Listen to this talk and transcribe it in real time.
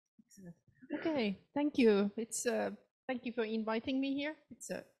Okay, thank you. Thank you for inviting me here. It's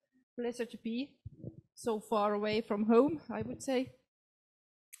a pleasure to be so far away from home, I would say.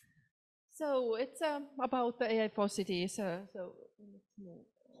 So it's about the AI for cities. So let's move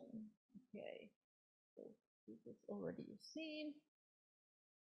on. Okay, so this is already seen.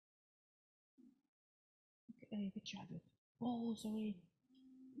 Okay, which other? Oh, sorry.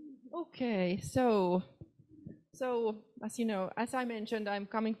 Okay, so as you know, as I mentioned, I'm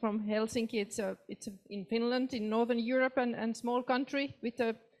coming from Helsinki. It's in Finland, in Northern Europe, and small country with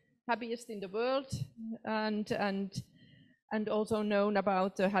the happiest in the world, and also known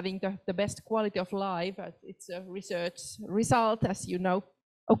about having the best quality of life. It's a research result, as you know.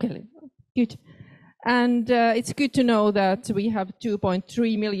 Okay, good. And it's good to know that we have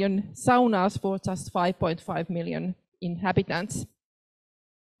 2.3 million saunas for just 5.5 million inhabitants.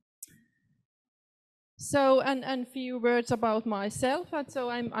 So, and few words about myself. So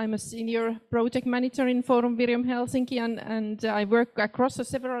I'm a senior project manager in Forum Virium Helsinki, and I work across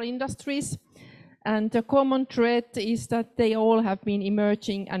several industries. And the common thread is that they all have been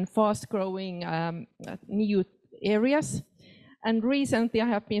emerging and fast-growing new areas. And recently I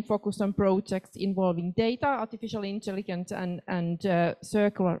have been focused on projects involving data, artificial intelligence, and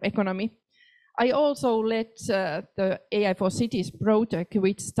circular economy. I also led the AI for Cities project,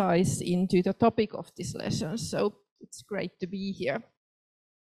 which ties into the topic of this lesson. So it's great to be here.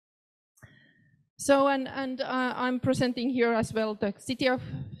 So, and I'm presenting here as well the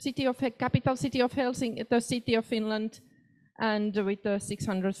capital city of Helsinki, the city of Finland, and with the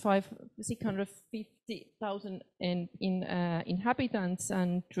 650,000 inhabitants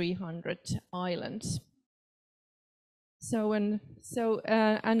and 300 islands. So, and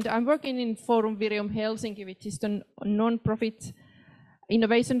I'm working in Forum Virium Helsinki, which is a non-profit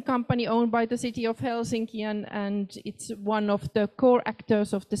innovation company owned by the city of Helsinki, and it's one of the core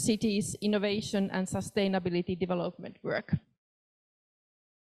actors of the city's innovation and sustainability development work.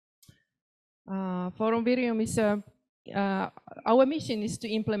 Forum Virium is our mission is to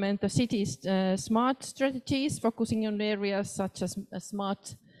implement the city's smart strategies, focusing on areas such as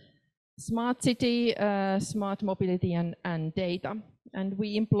smart city, smart mobility, and data. And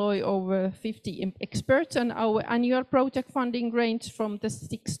we employ over 50 experts, and our annual project funding range from the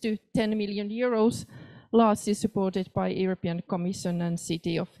 6 to 10 million euros, largely supported by European Commission and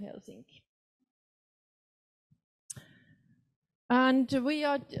City of Helsinki. And we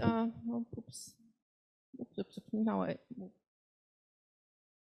are, now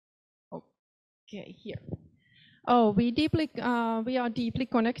okay, here. Oh, we are deeply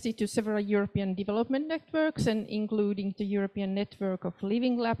connected to several European development networks, and including the European Network of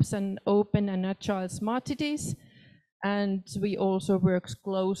Living Labs and Open and Agile Smart Cities. And we also work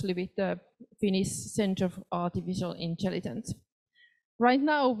closely with the Finnish Centre of Artificial Intelligence. Right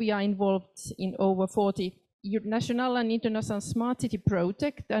now, we are involved in over 40 national and international smart city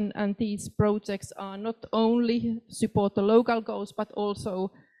projects, and these projects are not only support the local goals, but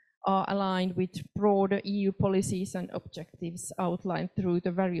also are aligned with broader EU policies and objectives outlined through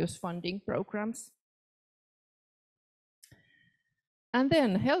the various funding programs. And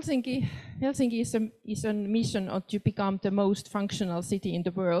then Helsinki is a mission to become the most functional city in the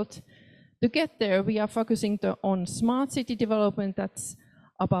world. To get there, we are focusing on smart city development that's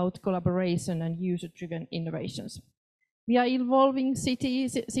about collaboration and user-driven innovations. We are involving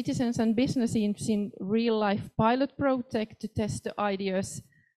citizens and businesses in real-life pilot projects to test the ideas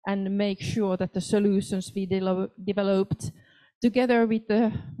and make sure that the solutions we developed together with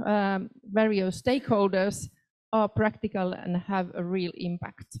the various stakeholders are practical and have a real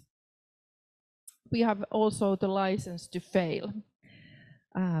impact. We have also the license to fail.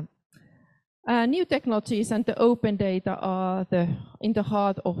 New technologies and the open data are in the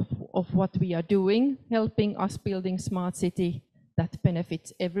heart of what we are doing, helping us building smart city that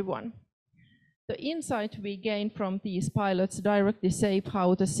benefits everyone. The insight we gain from these pilots directly shape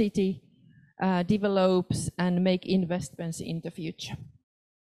how the city develops and make investments in the future.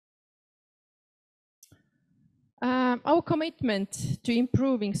 Our commitment to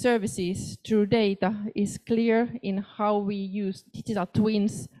improving services through data is clear in how we use digital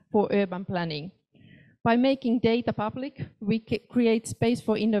twins for urban planning. By making data public, we create space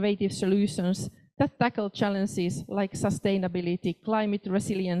for innovative solutions that tackle challenges like sustainability, climate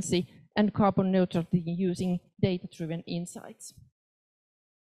resiliency, and carbon neutrality using data-driven insights.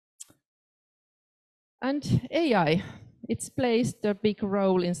 And AI, it's plays a big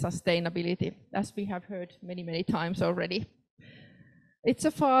role in sustainability, as we have heard many times already. It's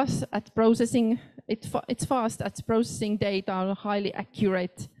fast at processing data on highly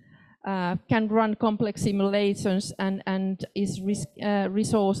accurate can run complex simulations and is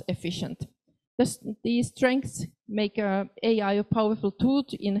resource efficient. These strengths make AI a powerful tool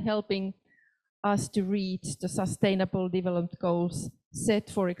in helping us to reach the sustainable development goals set,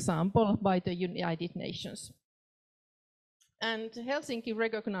 for example, by the United Nations. And Helsinki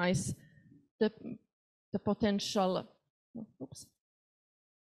recognized the potential. Oops.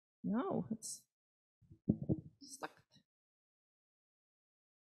 No, it's stuck.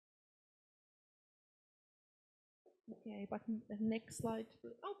 Okay, but the next slide.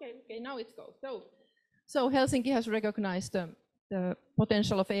 Okay, now it goes. So Helsinki has recognized the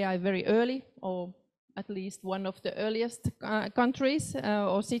potential of AI very early, or at least one of the earliest countries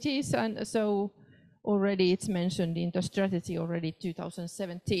or cities, and so already it's mentioned in the strategy already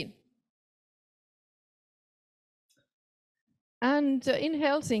 2017. And in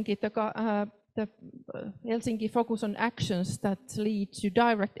Helsinki, the Helsinki focus on actions that lead to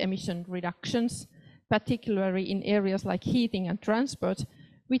direct emission reductions, particularly in areas like heating and transport,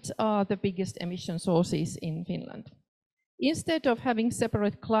 which are the biggest emission sources in Finland. Instead of having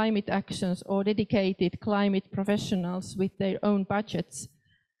separate climate actions or dedicated climate professionals with their own budgets,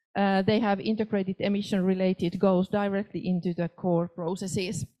 they have integrated emission-related goals directly into the core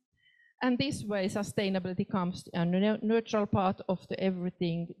processes. And this way, sustainability becomes a neutral part of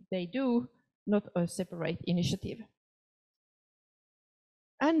everything they do, not a separate initiative.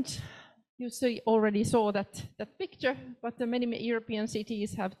 And you already saw that picture, but many European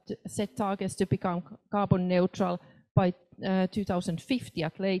cities have set targets to become carbon neutral by 2050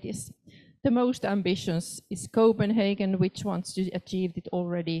 at latest. The most ambitious is Copenhagen, which wants to achieve it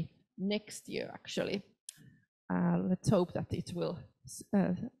already next year, actually. Let's hope that it will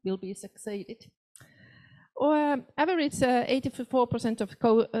be succeeded. Average 84% of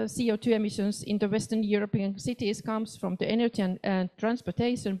CO2 emissions in the Western European cities comes from the energy and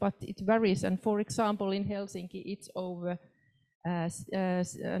transportation, but it varies. And for example, in Helsinki, it's over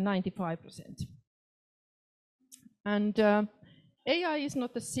 95%. And AI is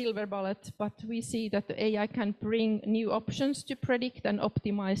not a silver bullet, but we see that the AI can bring new options to predict and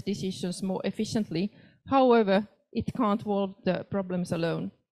optimize decisions more efficiently. However, it can't solve the problems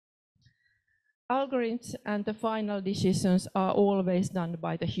alone. Algorithms and the final decisions are always done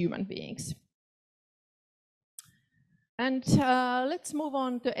by the human beings. And let's move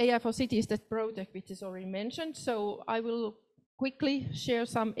on to AI for Cities, that project which is already mentioned. So I will quickly share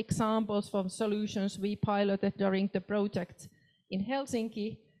some examples from solutions we piloted during the project in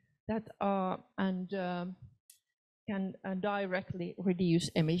Helsinki that are can directly reduce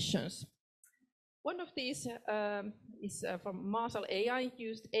emissions. One of these is from Marshall AI,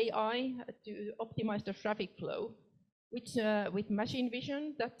 used AI to optimize the traffic flow, which with machine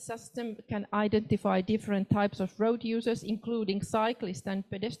vision, that system can identify different types of road users, including cyclists and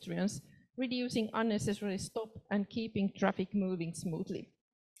pedestrians, reducing unnecessary stop and keeping traffic moving smoothly.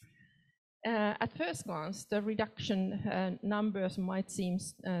 At first glance, the reduction numbers might seem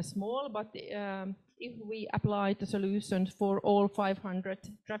small, but if we apply the solution for all 500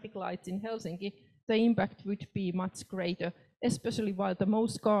 traffic lights in Helsinki, the impact would be much greater, especially while the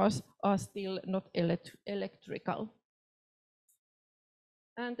most cars are still not electrical.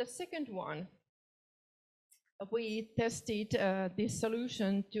 And the second one, we tested this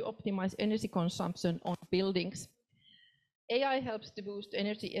solution to optimize energy consumption on buildings. AI helps to boost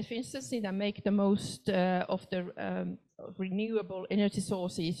energy efficiency and make the most of the renewable energy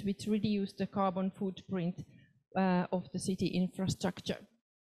sources, which reduce the carbon footprint of the city infrastructure.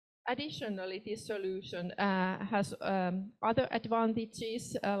 Additionally, this solution has other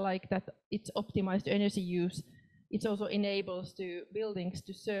advantages, like that it optimized energy use. It also enables the buildings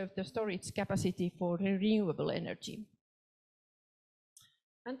to serve the storage capacity for renewable energy.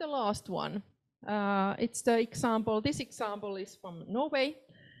 And the last one, it's the example. This example is from Norway,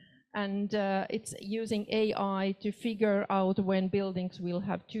 and it's using AI to figure out when buildings will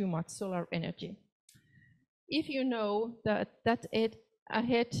have too much solar energy. If you know that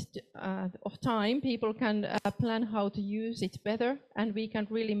ahead of time, people can plan how to use it better, and we can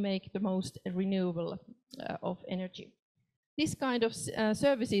really make the most renewable of energy. This kind of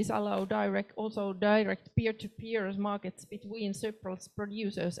services allow also direct peer-to-peer markets between several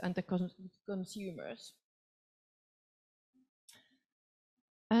producers and the consumers.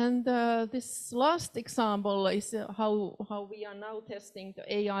 And this last example is how we are now testing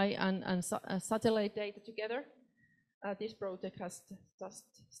the AI and satellite data together. This project has just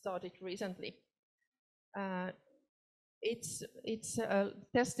started recently. It's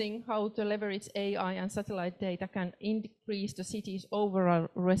testing how to leverage AI and satellite data can increase the city's overall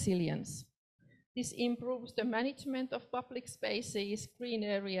resilience. This improves the management of public spaces, green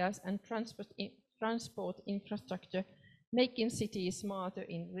areas, and transport infrastructure, making cities smarter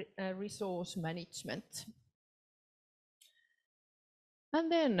in resource management. And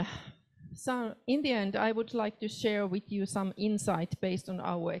then, in the end, I would like to share with you some insight based on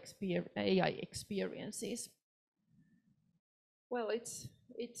our AI experiences. Well, it's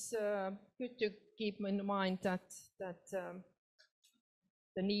good to keep in mind that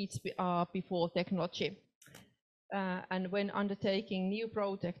the needs are before technology. And when undertaking new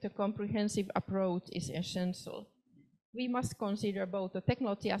project, a comprehensive approach is essential. We must consider both the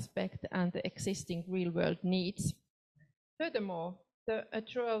technology aspect and the existing real-world needs. Furthermore, the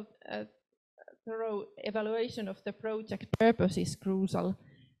thorough evaluation of the project purpose is crucial.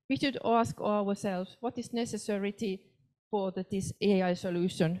 We should ask ourselves what is necessary for this AI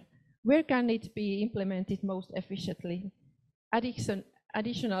solution. Where can it be implemented most efficiently?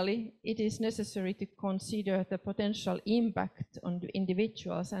 Additionally, it is necessary to consider the potential impact on the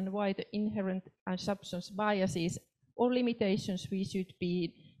individuals and why the inherent assumptions, biases, or limitations we should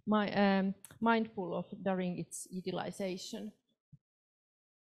be mindful of during its utilization.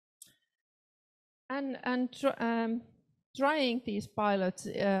 Trying these pilots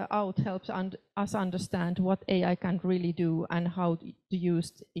out helps us understand what AI can really do and how to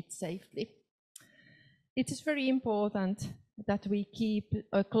use it safely. It is very important that we keep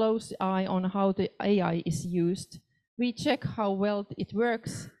a close eye on how the AI is used. We check how well it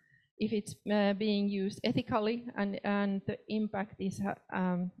works, if it's being used ethically, and the impact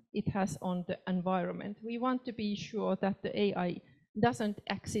it has on the environment. We want to be sure that the AI doesn't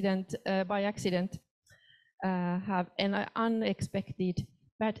by accident have an unexpected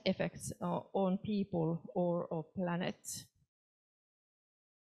bad effects on people or planet.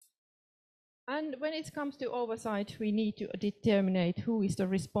 And when it comes to oversight, we need to determine who is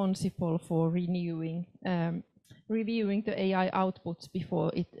responsible for reviewing the AI outputs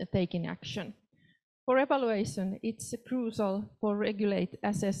before taking action. For evaluation, it's crucial for regulators to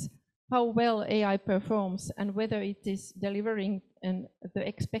assess how well AI performs and whether it is delivering the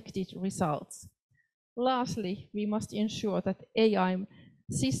expected results. Lastly, we must ensure that AI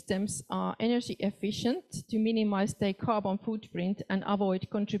systems are energy efficient to minimize their carbon footprint and avoid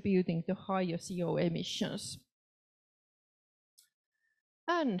contributing to higher CO emissions.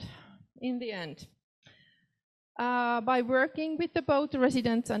 And in the end, by working with both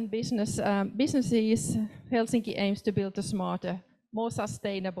residents and businesses, Helsinki aims to build a smarter, more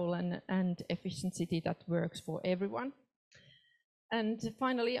sustainable and efficient city that works for everyone. And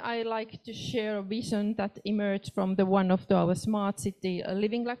finally, I like to share a vision that emerged from one of our smart city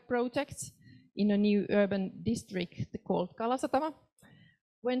living lab projects in a new urban district called Kalasatama.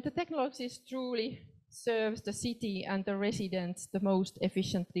 When the technology truly serves the city and the residents the most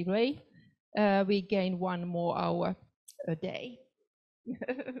efficiently way, we gain 1 more hour a day.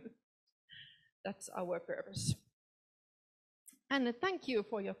 That's our purpose. And thank you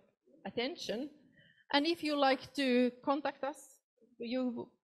for your attention. And if you like to contact us, you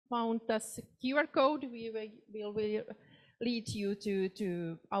found this QR code. We will lead you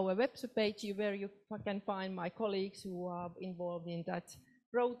to our website page where you can find my colleagues who are involved in that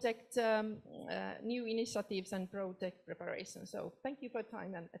project, new initiatives and project preparation. So thank you for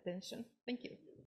time and attention. Thank you.